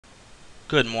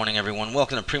Good morning, everyone.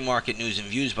 Welcome to Pre-Market News and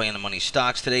Views by In the Money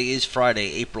Stocks. Today is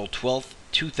Friday, April 12th,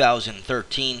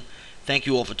 2013. Thank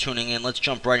you all for tuning in. Let's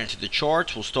jump right into the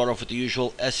charts. We'll start off with the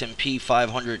usual S&P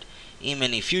 500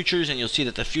 E-mini futures, and you'll see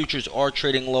that the futures are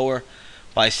trading lower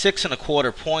by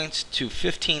 6.25 points to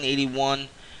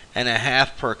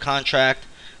 1581.5 per contract.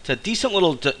 It's a decent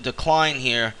little decline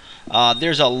here.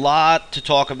 There's a lot to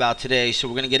talk about today, so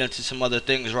we're going to get into some other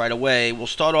things right away. We'll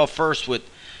start off first with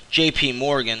J.P.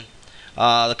 Morgan.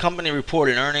 The company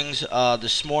reported earnings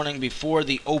this morning before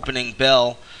the opening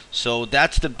bell, so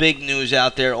that's the big news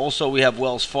out there. Also, we have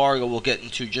Wells Fargo we'll get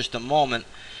into just a moment,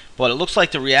 but it looks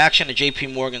like the reaction to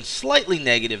JP Morgan slightly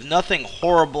negative, nothing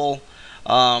horrible.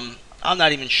 I'm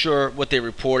not even sure what they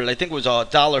reported. I think it was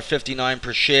 $1.59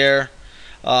 per share.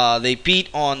 They beat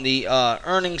on the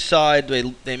earnings side,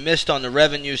 they missed on the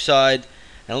revenue side,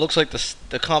 and it looks like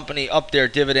the company upped their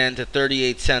dividend to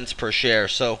 38 cents per share.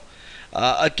 So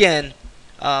again,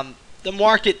 the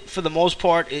market, for the most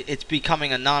part, it's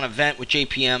becoming a non-event with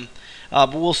JPM,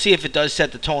 but we'll see if it does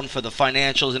set the tone for the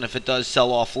financials and if it does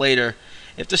sell off later.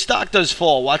 If the stock does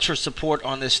fall, watch for support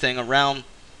on this thing around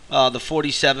the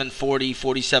 $47, $40,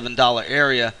 $47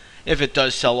 area. If it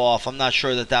does sell off, I'm not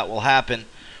sure that will happen.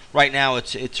 Right now,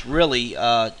 it's really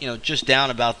just down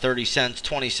about 30 cents,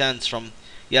 20 cents from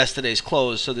yesterday's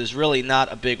close, so there's really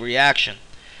not a big reaction.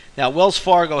 Now, Wells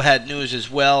Fargo had news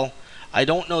as well. I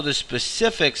don't know the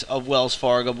specifics of Wells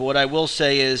Fargo, but what I will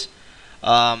say is,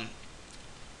 let's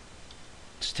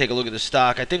take a look at the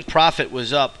stock. I think profit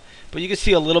was up, but you can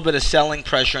see a little bit of selling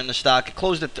pressure in the stock. It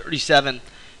closed at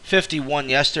 37.51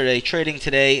 yesterday, trading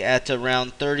today at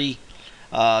around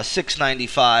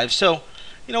 36.95. So,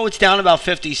 it's down about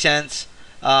 50 cents.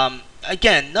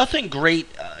 Again, nothing great,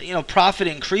 profit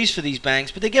increase for these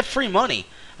banks, but they get free money.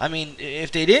 I mean,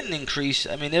 if they didn't increase,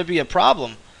 there'd be a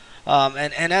problem.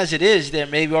 And as it is, there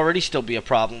may already still be a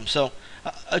problem. So,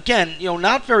 again,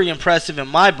 not very impressive in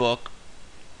my book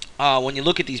when you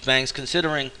look at these banks,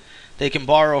 considering they can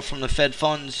borrow from the Fed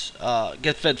funds,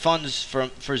 get Fed funds for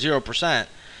 0%.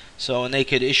 So, and they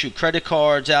could issue credit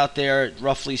cards out there at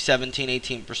roughly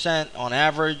 17-18% on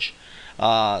average.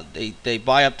 They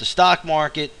buy up the stock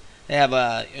market. They have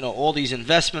all these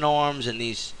investment arms and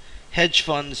these hedge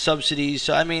fund subsidies.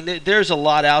 So, there's a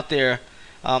lot out there.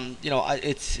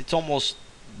 It's almost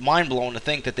mind-blowing to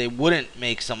think that they wouldn't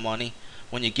make some money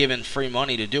when you're given free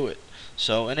money to do it.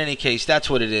 So in any case, that's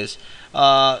what it is.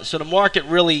 So the market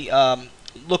really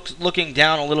looking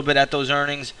down a little bit at those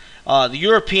earnings. The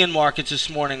European markets this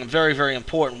morning are very, very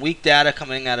important. Weak data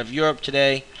coming out of Europe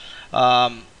today.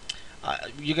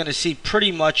 You're going to see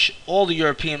pretty much all the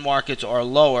European markets are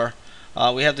lower.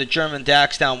 We have the German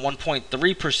DAX down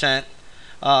 1.3%.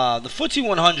 The FTSE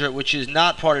 100, which is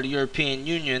not part of the European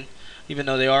Union, even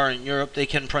though they are in Europe, they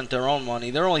can print their own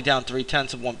money. They're only down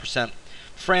 0.3%.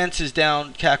 France is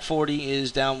down. CAC 40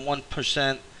 is down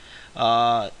 1%.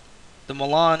 The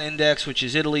Milan Index, which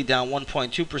is Italy, down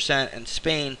 1.2%, and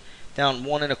Spain down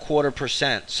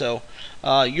 1.25%. So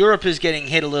Europe is getting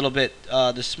hit a little bit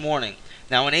this morning.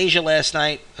 Now in Asia last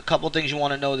night, a couple things you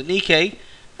want to know. The Nikkei,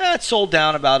 it sold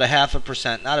down about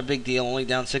 0.5%. Not a big deal, only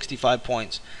down 65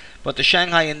 points. But the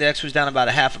Shanghai Index was down about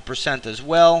 0.5% as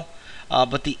well.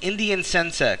 But the Indian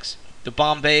Sensex, the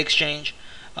Bombay Exchange,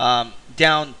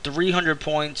 down 300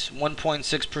 points,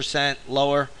 1.6%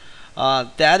 lower.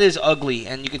 That is ugly.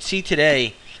 And you can see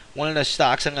today, one of the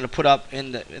stocks I'm going to put up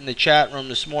in the chat room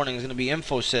this morning is going to be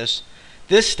Infosys.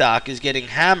 This stock is getting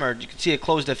hammered. You can see it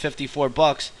closed at 54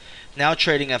 bucks, now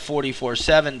trading at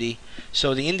 44.70.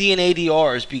 So the Indian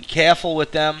ADRs, be careful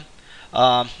with them.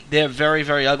 They're very,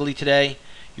 very ugly today.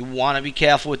 You want to be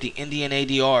careful with the Indian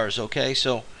ADRs, okay?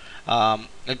 So,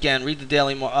 again, read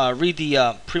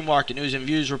the pre-market news and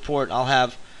views report. I'll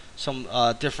have some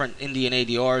different Indian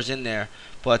ADRs in there.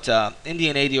 But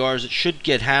Indian ADRs should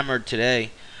get hammered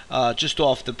today, just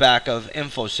off the back of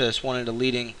Infosys, one of the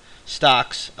leading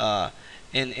stocks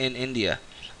in India.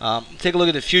 Take a look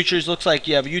at the futures. Looks like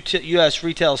you have U.S.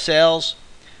 retail sales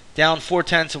down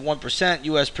 0.4%.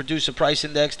 U.S. Producer Price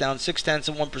Index down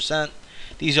 0.6%.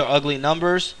 These are ugly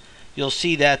numbers. You'll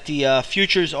see that the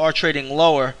futures are trading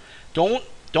lower.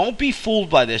 Don't be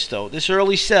fooled by this, though. This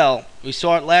early sell, we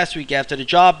saw it last week after the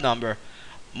job number.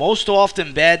 Most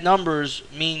often, bad numbers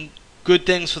mean good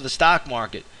things for the stock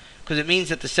market, because it means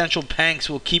that the central banks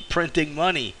will keep printing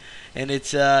money. And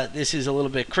this is a little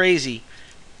bit crazy,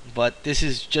 but this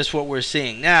is just what we're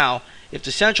seeing. Now, if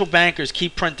the central bankers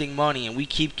keep printing money and we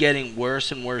keep getting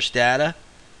worse and worse data,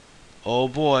 oh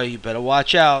boy, you better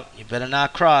watch out. You better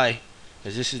not cry,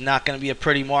 because this is not going to be a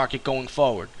pretty market going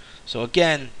forward. So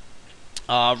again,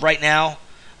 right now,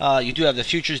 You do have the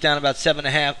futures down about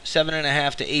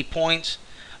 7.5 to 8 points.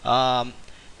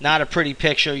 Not a pretty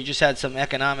picture. You just had some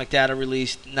economic data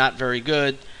released, not very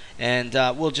good, and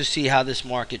we'll just see how this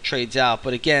market trades out.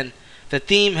 But again, the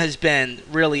theme has been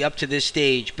really up to this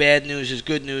stage: bad news is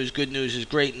good news is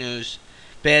great news.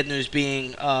 Bad news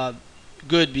being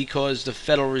good because the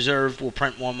Federal Reserve will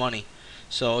print more money.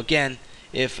 So again,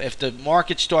 if the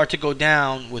markets start to go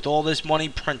down with all this money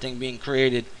printing being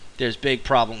created, there's big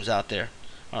problems out there.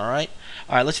 All right,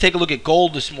 let's take a look at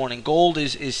gold this morning. Gold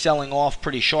is selling off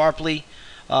pretty sharply.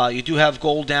 You do have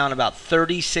gold down about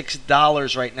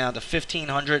 $36 right now to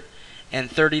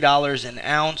 $1,530 an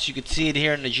ounce. You can see it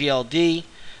here in the GLD.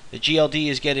 The GLD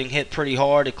is getting hit pretty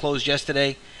hard. It closed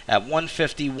yesterday at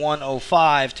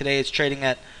 151.05. Today it's trading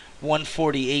at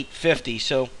 148.50.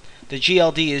 So the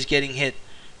GLD is getting hit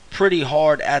pretty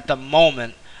hard at the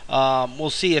moment. We'll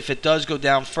see if it does go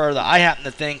down further. I happen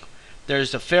to think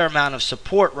there's a fair amount of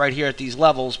support right here at these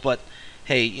levels, but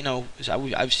hey, you know,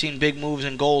 I've seen big moves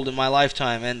in gold in my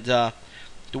lifetime, and the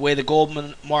way the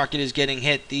gold market is getting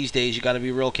hit these days, you got to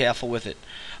be real careful with it.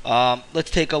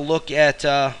 Let's take a look at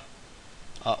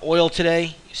oil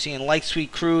today. You're seeing light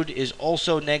sweet crude is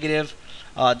also negative,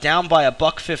 down by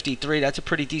 $1.53. That's a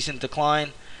pretty decent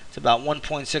decline. It's about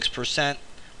 1.6%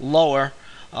 lower,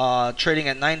 trading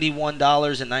at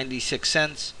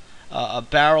 $91.96 a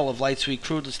barrel of light sweet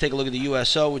crude. Let's take a look at the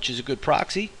USO, which is a good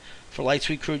proxy for light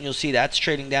sweet crude, and you'll see that's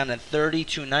trading down at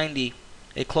 32.90.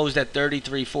 It closed at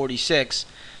 33.46.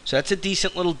 So that's a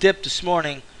decent little dip this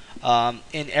morning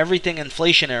in everything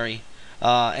inflationary.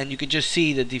 And you can just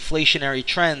see the deflationary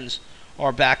trends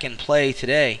are back in play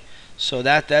today. So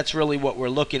that's really what we're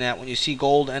looking at. When you see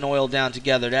gold and oil down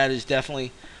together, that is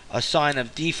definitely a sign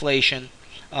of deflation,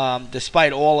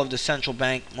 despite all of the central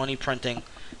bank money printing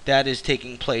that is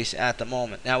taking place at the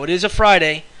moment. Now, it is a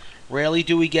Friday. Rarely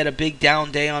do we get a big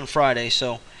down day on Friday,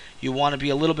 so you want to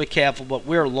be a little bit careful, but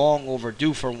we're long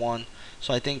overdue for one.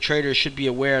 So I think traders should be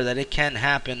aware that it can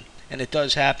happen, and it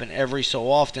does happen every so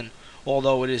often,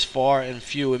 although it is far and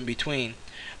few in between.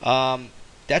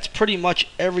 That's pretty much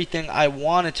everything I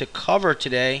wanted to cover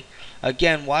today.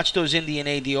 Again, watch those Indian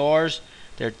ADRs.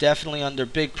 They're definitely under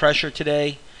big pressure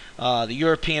today. The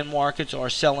European markets are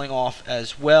selling off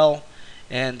as well,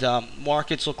 and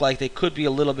markets look like they could be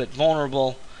a little bit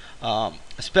vulnerable,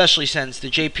 especially since the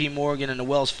JP Morgan and the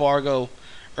Wells Fargo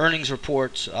earnings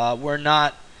reports were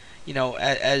not, you know,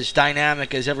 as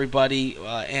dynamic as everybody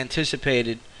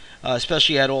anticipated.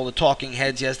 Especially had all the talking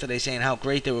heads yesterday saying how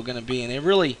great they were going to be, and they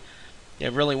really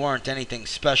weren't anything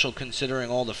special considering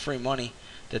all the free money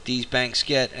that these banks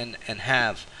get and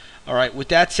have. All right, with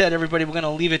that said, everybody, we're going to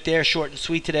leave it there, short and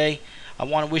sweet today. I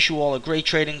want to wish you all a great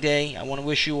trading day. I want to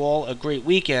wish you all a great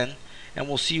weekend, and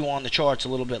we'll see you on the charts a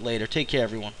little bit later. Take care,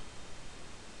 everyone.